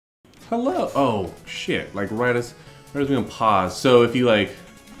Hello. Oh shit! Like right as we gonna pause. So if you like,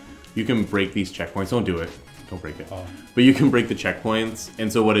 you can break these checkpoints. Don't do it. Don't break it. Oh. But you can break the checkpoints,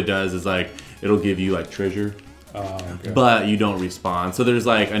 and so what it does is like it'll give you like treasure. Okay. But you don't respawn. So there's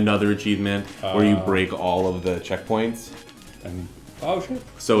like another achievement where you break all of the checkpoints. And oh shit.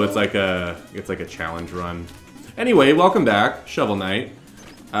 So it's like a challenge run. Anyway, welcome back, Shovel Knight.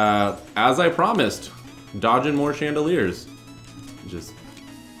 As I promised, dodging more chandeliers. Just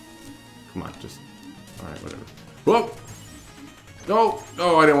come on, just all right, whatever. Whoa!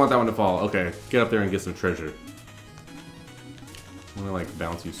 Oh, I didn't want that one to fall. Okay, get up there and get some treasure. I'm gonna like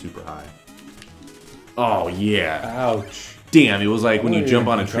bounce you super high. Oh yeah. Ouch. Damn, it was like when you jump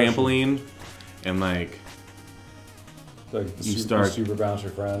on a trampoline and like you start super bounce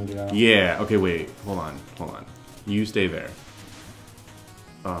your friend, you know? Yeah, okay, wait. Hold on. You stay there.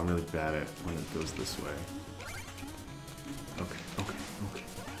 Oh, I'm really bad at when it goes this way. Okay.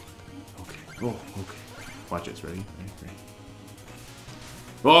 Oh, okay. Watch this, ready?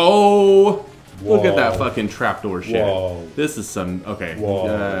 Oh! Look at that fucking trapdoor shit. Whoa. This is some... Okay.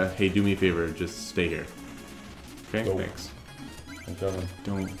 Hey, do me a favor. Just stay here. Okay? Nope. Thanks. I'm coming.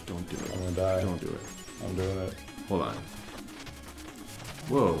 Don't do it. I'm gonna die. Don't do it. I'm doing it. Hold on.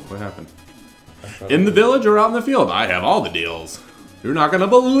 Whoa, what happened? In the village or out in the field, I have all the deals. You're not gonna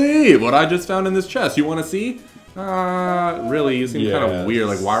believe what I just found in this chest. You wanna see? Really? You seem kind of weird.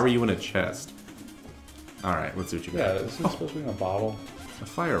 Like, why were you in a chest? Alright, let's see what you got. Yeah, this is supposed to be in a bottle. A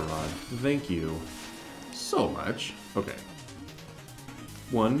fire rod. Thank you so much. Okay.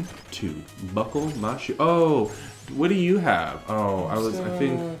 1, 2. Buckle my shoe. Oh, what do you have? Oh, I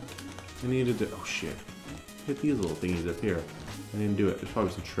think I needed to. Oh shit. Hit these little thingies up here. I didn't do it. There's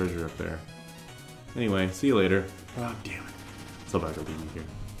probably some treasure up there. Anyway, see you later. Oh, damn it. So bad to leave you here.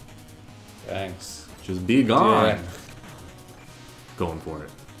 Thanks. Just be gone. Yeah. Going for it.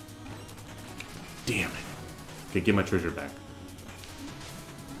 Damn it. Okay, get my treasure back.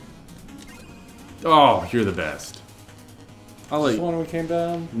 Oh, you're the best. I'll let This you... one we came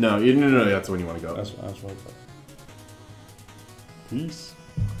down? No, no, that's when you want to go. That's what I thought. Peace.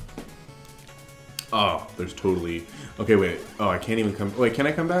 Oh, there's totally... Okay, wait. Oh, I can't even come... Wait, can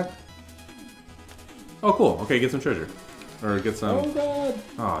I come back? Oh, cool. Okay, get some treasure. Or get some... Oh, God.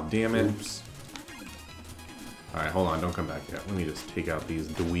 Oh, damn it. Oops. Alright, hold on. Don't come back yet. Let me just take out these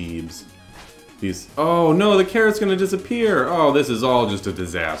dweebs. These... Oh, no, the carrot's gonna disappear. Oh, this is all just a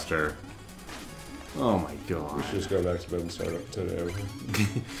disaster. Oh, my God. We should just go back to bed and start up today over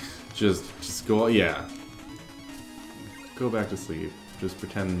here. just go... Yeah. Go back to sleep. Just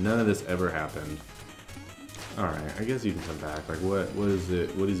pretend none of this ever happened. Alright, I guess you can come back. Like, what is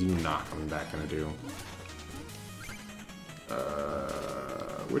it? What is you not coming back gonna do?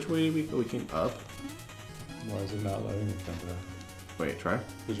 Which way did we go? We came up? Why is it not letting me come back? Wait, try?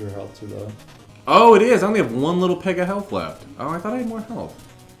 Is your health too low? Oh, it is! I only have one little peg of health left. Oh, I thought I had more health.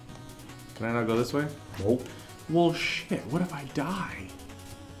 Can I not go this way? Nope. Well, shit. What if I die?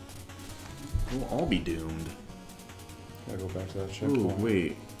 We'll all be doomed. Gotta go back to that checkpoint. Ooh,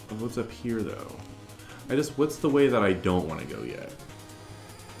 wait. What's up here, though? What's the way that I don't want to go yet?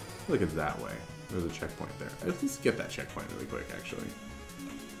 I feel like it's that way. There's a checkpoint there. Let's get that checkpoint really quick, actually.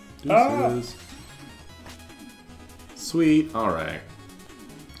 Deuces. Sweet. Alright.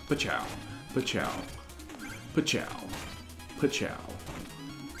 Pachow. Pachow. Pachow. Pachow.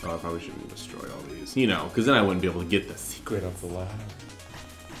 Oh, I probably shouldn't destroy all these. You know, because then I wouldn't be able to get the secret. Get up the ladder.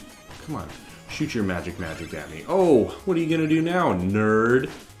 Come on. Shoot your magic at me. Oh, what are you gonna do now, nerd?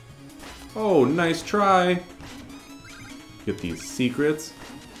 Oh, nice try. Get these secrets.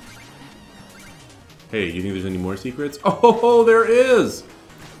 Hey, you think there's any more secrets? Oh, there is!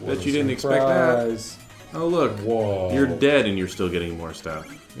 Bet you didn't expect that. Oh, look. Whoa. You're dead and you're still getting more stuff.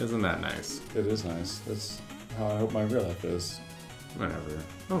 Isn't that nice? It is nice. That's how I hope my real life is. Whatever.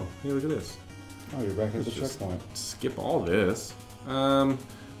 Oh, hey, look at this. Oh, you're back at the Let's just checkpoint. skip all this. I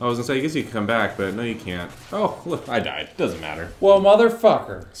was gonna say, I guess you can come back, but no, you can't. Oh, look, I died. Doesn't matter. Well,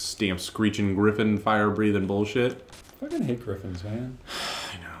 motherfucker. Stamp screeching griffin, fire breathing bullshit. I fucking hate griffins, man.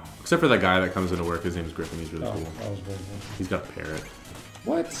 I know. Except for that guy that comes into work. His name's Griffin. He's really cool. That was really cool. He's got a parrot.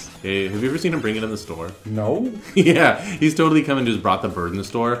 What? Hey, have you ever seen him bring it in the store? No. Yeah, he's totally come and just brought the bird in the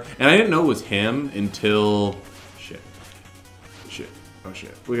store. And I didn't know it was him until... Shit. Oh,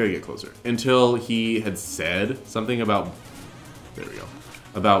 shit. We gotta get closer. Until he had said something about... There we go.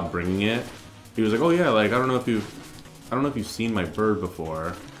 About bringing it. He was like, oh yeah, like, I don't know if you've seen my bird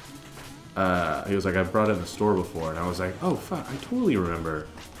before. He was like, I brought it in the store before. And I was like, oh, fuck, I totally remember.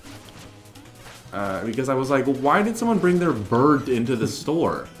 Because I was like, well, why did someone bring their bird into the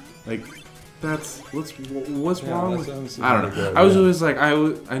store? Like, what's wrong with? I don't know. I was always like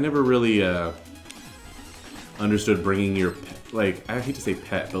I never really understood bringing your like I hate to say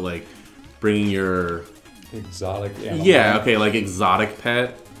pet, but like bringing your exotic animal. Yeah, okay, like exotic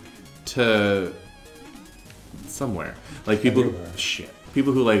pet to somewhere. Like people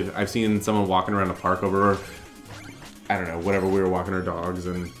people who like I've seen someone walking around a park over I don't know, whatever, we were walking our dogs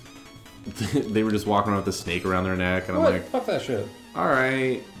and they were just walking around with a snake around their neck and I'm like, fuck that shit.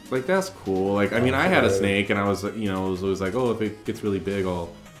 Alright, like that's cool. Like I mean I had a snake and I was I was always like, oh, if it gets really big I'll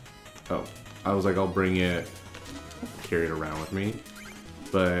bring it, carry it around with me.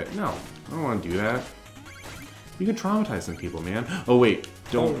 But no, I don't want to do that. You can traumatize some people, man. Oh wait,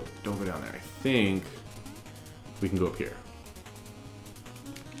 don't go down there. I think we can go up here.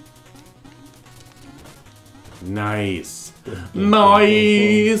 Nice.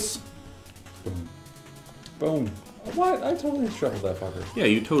 Nice. Boom. Boom. What? I totally shoveled that fucker. Yeah,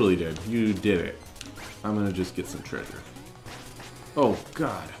 you totally did. You did it. I'm gonna just get some treasure. Oh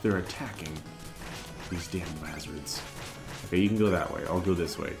god, they're attacking. These damn lizards. Okay, you can go that way. I'll go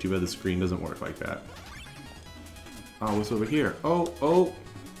this way. Too bad the screen doesn't work like that. Oh, what's over here? Oh.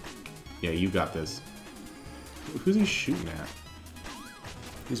 Yeah, you got this. Who's he shooting at?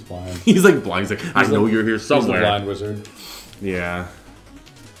 He's blind. He's like blind. He's like, I know you're here somewhere. He's a blind wizard. Yeah.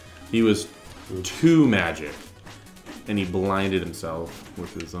 He was too magic. And he blinded himself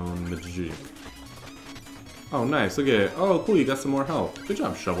with his own magic. Oh, nice. Look at it. Oh, cool. You got some more health. Good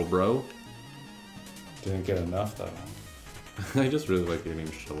job, Shovel Bro. Didn't get enough, though. I just really like your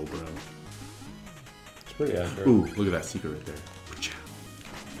name, Shovel Bro. It's pretty accurate. Ooh, look at that secret right there.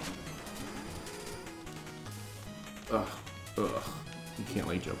 Ugh. You can't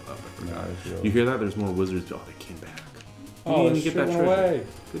like jump up. I forgot. No, you hear that? There's more wizards. Oh, they came back. Oh, they get that treasure. Away.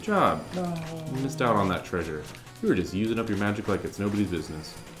 Good job. No. You missed out on that treasure. You were just using up your magic like it's nobody's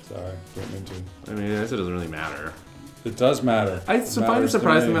business. Sorry, didn't mean to. I mean, I guess it doesn't really matter. It does matter. I find it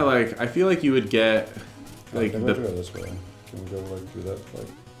surprising that, like, I feel like you would get, like, Can we go this way? Can we go, like, through that, like...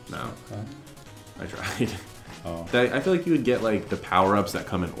 No. Huh? I tried. Oh. I feel like you would get, like, the power-ups that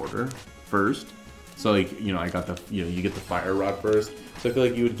come in order first. So, like, I got the, you get the fire rod first. So I feel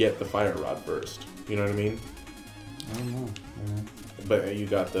like you would get the fire rod first. You know what I mean? I don't know. Yeah. But you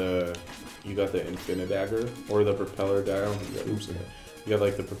got the infinite dagger or the propeller dagger. You got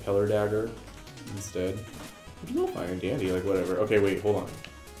like the propeller dagger instead. Which is all fine and dandy, like whatever. Okay, wait, hold on.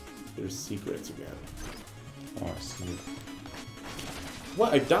 There's secrets again. Oh, I see.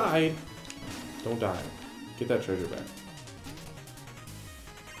 What? I died? Don't die. Get that treasure back.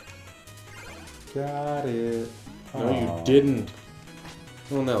 Got it. No, you didn't.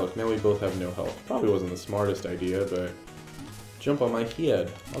 Well, now look, now we both have no health. Probably wasn't the smartest idea, but jump on my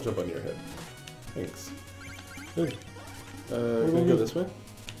head. I'll jump on your head. Thanks. Good. Can we go this way?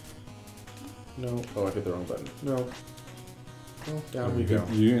 No. Oh, I hit the wrong button. No. Oh, down we go.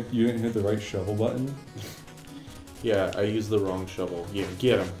 You didn't hit the right shovel button? Yeah, I used the wrong shovel. Yeah,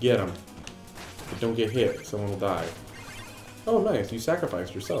 get him, get him. But don't get hit, someone will die. Oh, nice, you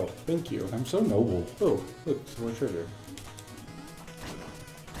sacrificed yourself. Thank you. I'm so noble. Oh, look, some more treasure.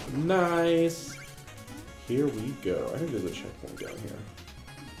 Nice. Here we go. I think there's a checkpoint down here.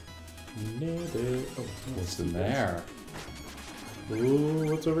 Nailed it. Oh, what's in there?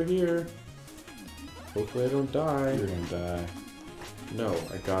 Ooh, what's over here? Hopefully I don't die. You're gonna die. No,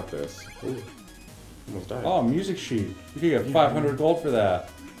 I got this. Ooh, almost died. Oh, music sheet. You could get 500 gold for that.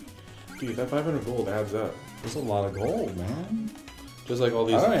 Dude, that 500 gold adds up. That's a lot of gold, man. Just like all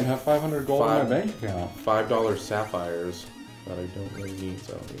these. I don't even have 500 gold in my bank account. $5 sapphires that I don't really need,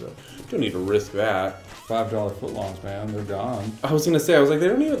 so don't need to risk that. $5 footlongs, man. They're gone. I was gonna say, I was like, they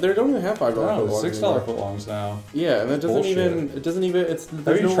don't even have $5 footlongs. $6 footlongs now. Yeah, and that doesn't even. It doesn't even. It's.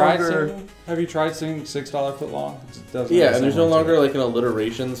 Have you tried singing? Have you tried singing $6 footlong? Yeah, and there's no longer like an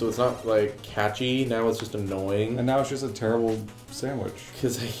alliteration, so it's not like catchy. Now it's just annoying. And now it's just a terrible sandwich.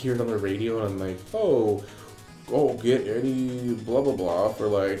 Because I hear it on the radio and I'm like, oh, get any blah blah blah for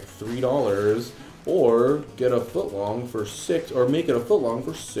like $3. Or get a footlong for $6, or make it a footlong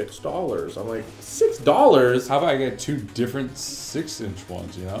for $6. I'm like, $6? How about I get 2 different 6-inch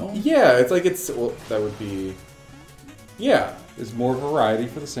ones? You know? Yeah, it's like well, that would be, yeah. It's more variety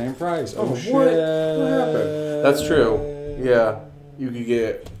for the same price. Oh shit! What happened? That's true. Yeah, you could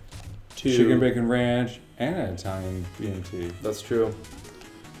get 2 chicken bacon ranch and an Italian B&T. That's true.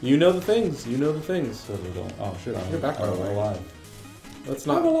 You know the things. You know the things. So oh shit! You're back by the way. Alive. Let's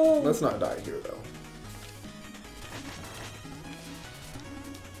not die here though.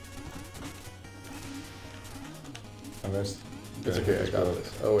 It's okay, I got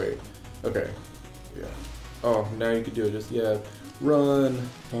this. Oh wait. Okay. Yeah. Oh, now you can do it. Just, yeah. Run.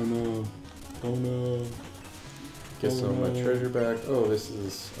 Oh no. Oh no. Get some of my treasure back. Oh, this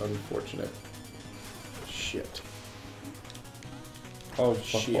is unfortunate. Shit. Oh,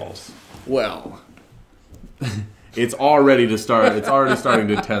 shit. Balls. Well, it's already to start. It's already starting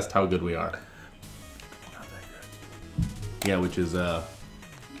to test how good we are. Not that good. Yeah, which is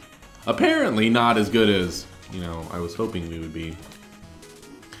apparently not as good as I was hoping we would be.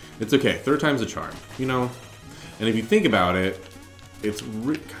 It's okay. Third time's a charm, And if you think about it, it's God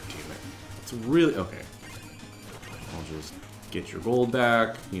damn it. It's really okay. I'll just get your gold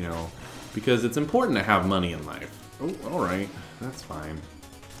back, because it's important to have money in life. Oh, all right, that's fine.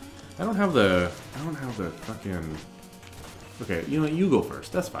 I don't have the fucking. Okay, you go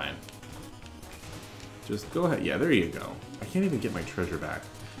first. That's fine. Just go ahead. Yeah, there you go. I can't even get my treasure back.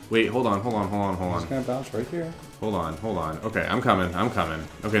 Wait, hold on. I'm just gonna bounce right here. Hold on. Okay, I'm coming.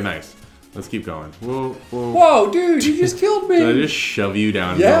 Okay, nice. Let's keep going. Whoa. Whoa, dude, you just killed me! Did I just shove you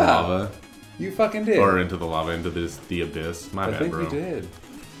down into the lava? You fucking did. Or into the lava, into the abyss. My bad, bro. I think you did.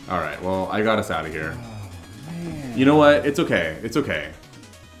 Alright, well, I got us out of here. Oh, man. You know what? It's okay.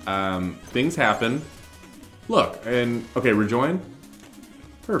 Things happen. Look, and... Okay, rejoin.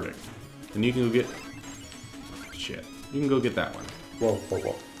 Perfect. And you can go get... Shit. You can go get that one.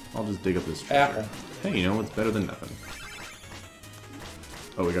 Whoa. I'll just dig up this treasure. Apple. Hey, it's better than nothing.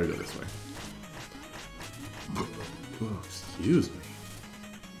 Oh, we gotta go this way. Oh, excuse me.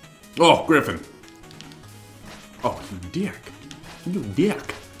 Oh, Griffin. Oh, you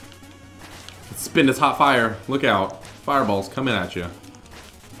dick. Let's spin this hot fire. Look out. Fireballs coming at you.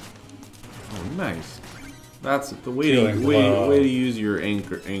 Oh, nice. That's the way to use your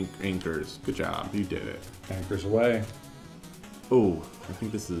anchors. Good job. You did it. Anchors away. Oh, I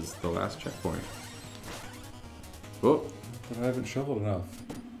think this is the last checkpoint. Oh. But I haven't shoveled enough.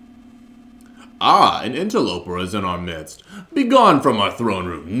 Ah, an interloper is in our midst. Begone from our throne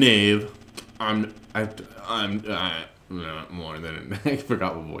room, knave. I'm more than I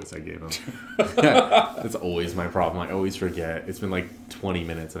forgot what voice I gave him. That's always my problem. I always forget. It's been like 20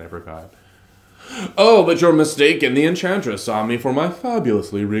 minutes and I forgot. Oh, but you're mistaken. The enchantress saw me for my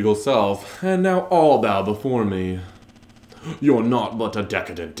fabulously regal self, and now all bow before me. You're naught but a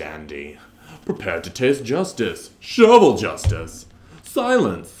decadent dandy. Prepared to taste justice. Shovel justice.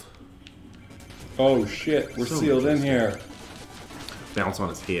 Silence. Oh shit, we're sealed in here. Bounce on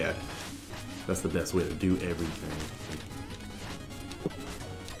his head. That's the best way to do everything.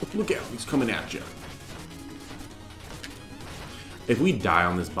 Look out, he's coming at you. If we die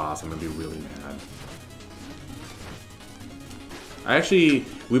on this boss, I'm gonna be really mad.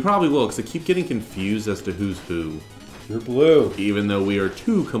 We probably will, because I keep getting confused as to who's who. You're blue. Even though we are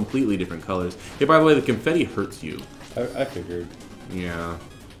two completely different colors. Hey, by the way, the confetti hurts you. I figured. Yeah.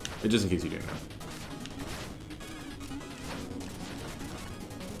 Just in case you didn't know.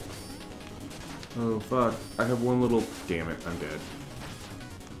 Oh, fuck. I have one little... Damn it, I'm dead.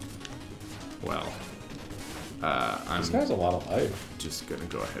 Well. This guy's a lot of life. Just gonna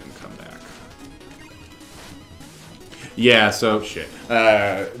go ahead and come back. Yeah, so, shit.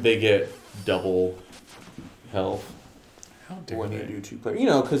 They get double health. How dare when they? you do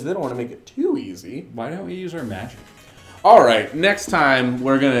two-player. Because they don't want to make it too easy. Why don't we use our magic? Alright, next time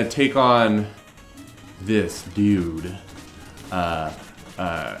we're gonna take on this dude.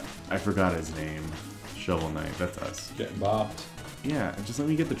 I forgot his name. Shovel Knight, that's us. Getting bopped. Yeah, just let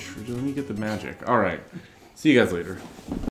me get the magic. Alright. See you guys later.